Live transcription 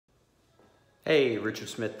Hey, Richard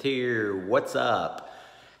Smith here. What's up?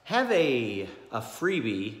 Have a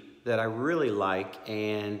freebie that I really like,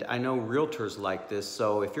 and I know realtors like this.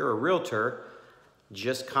 So if you're a realtor,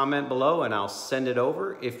 just comment below and I'll send it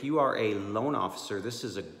over. If you are a loan officer, this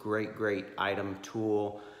is a great item,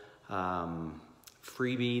 tool,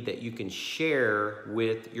 freebie that you can share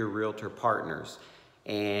with your realtor partners.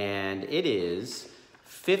 And it is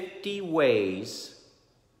 50 ways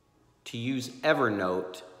to use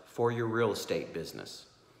Evernote for your real estate business.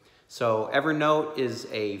 So Evernote is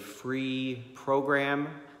a free program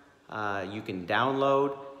you can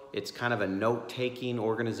download. It's kind of a note-taking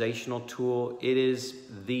organizational tool. It is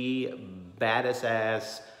the baddest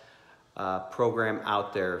ass program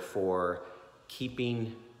out there for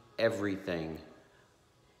keeping everything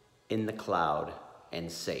in the cloud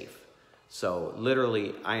and safe. So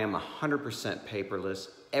literally, I am 100% paperless.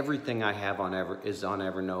 Everything I have is on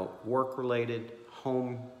Evernote, work-related,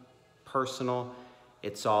 home, personal,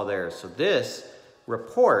 it's all there. So this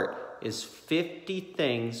report is 50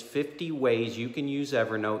 things, 50 ways you can use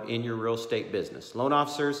Evernote in your real estate business. Loan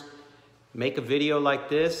officers, make a video like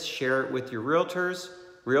this, share it with your realtors.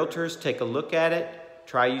 Realtors, take a look at it,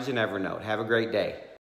 try using Evernote. Have a great day.